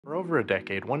For over a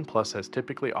decade, OnePlus has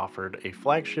typically offered a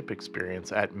flagship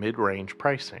experience at mid range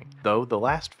pricing, though the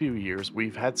last few years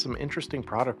we've had some interesting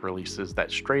product releases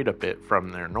that strayed a bit from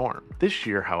their norm. This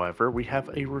year, however, we have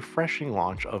a refreshing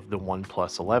launch of the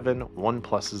OnePlus 11,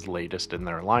 OnePlus's latest in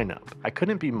their lineup. I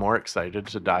couldn't be more excited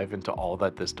to dive into all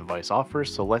that this device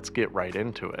offers, so let's get right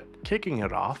into it. Kicking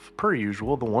it off, per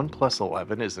usual, the OnePlus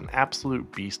 11 is an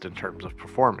absolute beast in terms of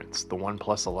performance. The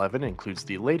OnePlus 11 includes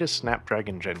the latest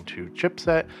Snapdragon Gen 2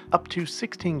 chipset, up to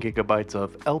 16 gigabytes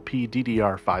of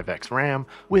LPDDR5X RAM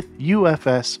with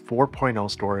UFS 4.0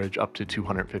 storage up to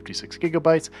 256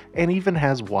 gigabytes, and even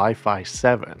has Wi-Fi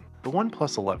 7. The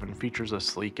OnePlus 11 features a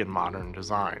sleek and modern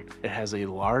design. It has a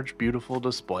large, beautiful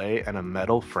display and a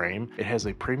metal frame. It has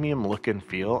a premium look and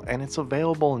feel, and it's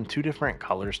available in two different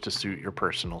colors to suit your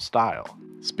personal style.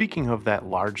 Speaking of that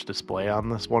large display on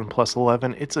this OnePlus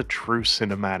 11, it's a true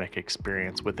cinematic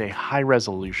experience with a high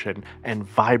resolution and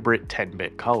vibrant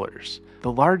 10-bit colors.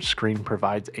 The large screen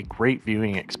provides a great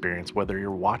viewing experience whether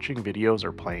you're watching videos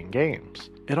or playing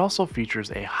games. It also features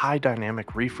a high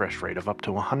dynamic refresh rate of up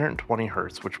to 120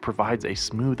 Hz, which provides a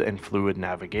smooth and fluid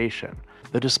navigation.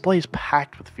 The display is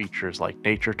packed with features like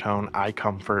nature tone, eye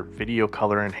comfort, video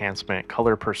color enhancement,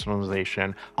 color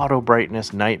personalization, auto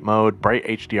brightness, night mode, bright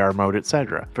HDR mode,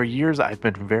 etc. For years, I've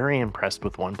been very impressed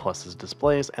with OnePlus's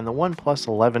displays, and the OnePlus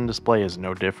 11 display is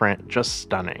no different, just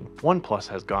stunning. OnePlus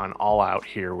has gone all out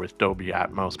here with Dolby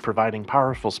Atmos, providing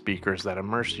powerful speakers that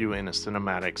immerse you in a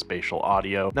cinematic spatial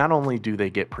audio. Not only do they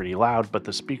get pretty loud, but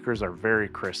the speakers are very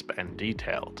crisp and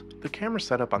detailed. The camera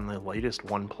setup on the latest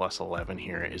OnePlus 11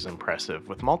 here is impressive,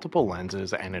 with multiple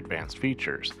lenses and advanced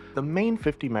features. The main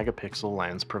 50 megapixel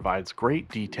lens provides great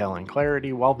detail and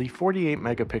clarity, while the 48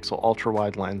 megapixel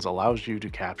ultra-wide lens allows you to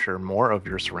capture more of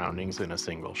your surroundings in a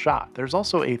single shot. There's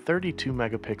also a 32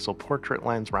 megapixel portrait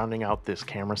lens rounding out this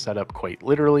camera setup quite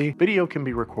literally. Video can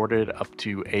be recorded up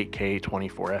to 8K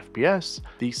 24 FPS.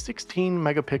 The 16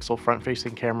 megapixel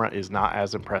front-facing camera is not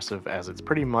as impressive, as it's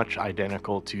pretty much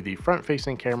identical to the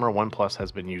front-facing camera OnePlus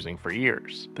has been using for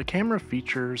years. The camera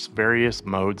features various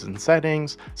modes and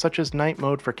settings, such as night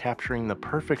mode for capturing the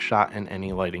perfect shot in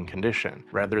any lighting condition.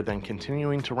 Rather than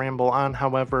continuing to ramble on,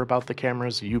 however, about the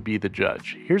cameras, you be the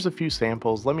judge. Here's a few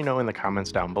samples. Let me know in the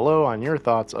comments down below on your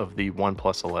thoughts of the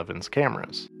OnePlus 11's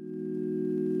cameras.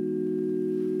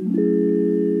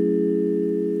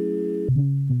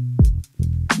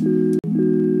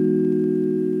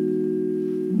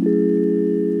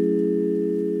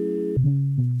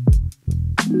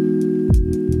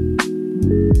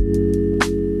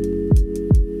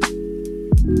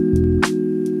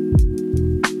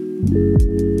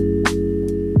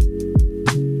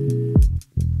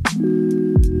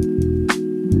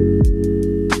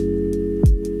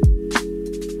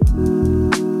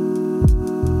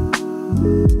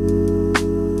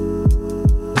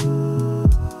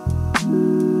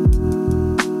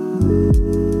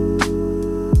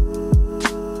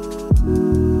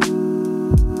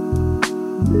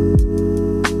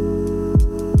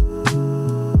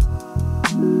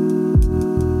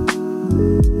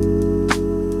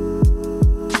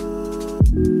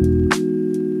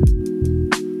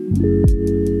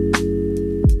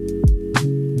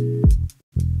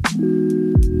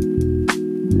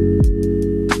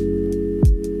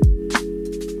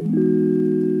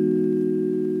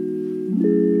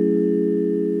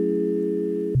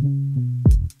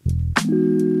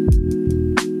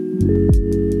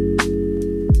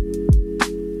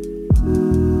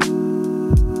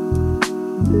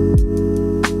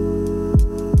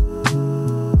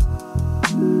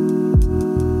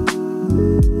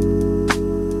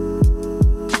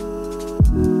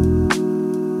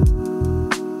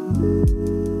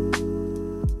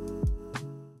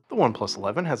 The OnePlus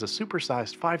 11 has a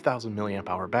supersized 5000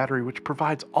 mAh battery, which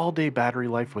provides all-day battery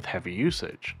life with heavy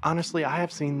usage. Honestly, I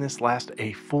have seen this last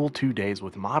a full 2 days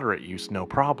with moderate use no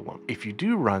problem. If you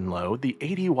do run low, the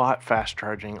 80-watt fast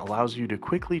charging allows you to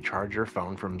quickly charge your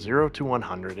phone from 0 to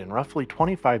 100 in roughly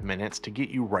 25 minutes to get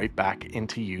you right back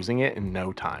into using it in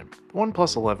no time. The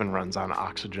OnePlus 11 runs on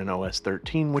Oxygen OS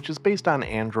 13, which is based on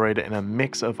Android and a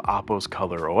mix of Oppo's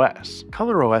Color OS.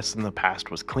 Color OS in the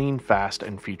past was clean, fast,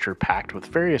 and feature-packed with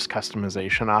various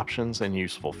customization options and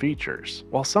useful features.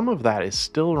 While some of that is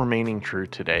still remaining true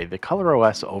today, the Color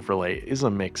OS overlay is a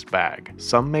mixed bag.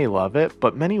 Some may love it,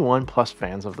 but many OnePlus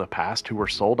fans of the past who were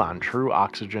sold on true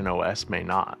Oxygen OS may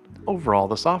not. Overall,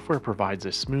 the software provides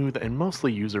a smooth and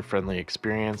mostly user-friendly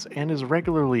experience and is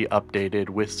regularly updated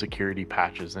with security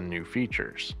patches and new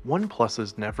features.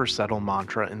 OnePlus's never settle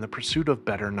mantra in the pursuit of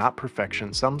better, not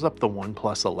perfection, sums up the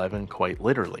OnePlus 11 quite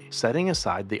literally. Setting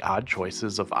aside the odd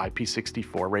choices of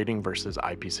IP64 rating versus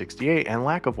IP68 and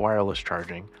lack of wireless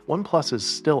charging, OnePlus is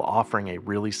still offering a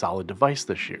really solid device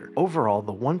this year. Overall,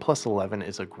 the OnePlus 11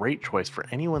 is a great choice for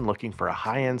anyone looking for a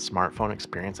high-end smartphone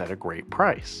experience at a great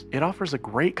price. It offers a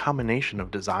great combination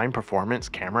of design, performance,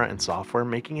 camera, and software,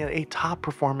 making it a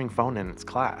top-performing phone in its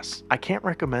class. I can't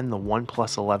recommend the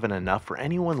OnePlus 11 enough for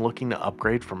anyone looking to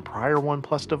upgrade from prior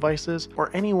OnePlus devices, or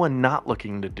anyone not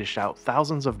looking to dish out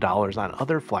thousands of dollars on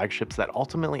other flagships that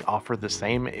ultimately offer the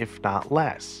same, if not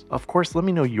less. Of course, let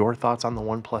me know your thoughts on the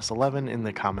OnePlus 11 in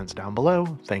the comments down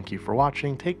below. Thank you for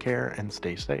watching, take care, and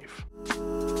stay safe.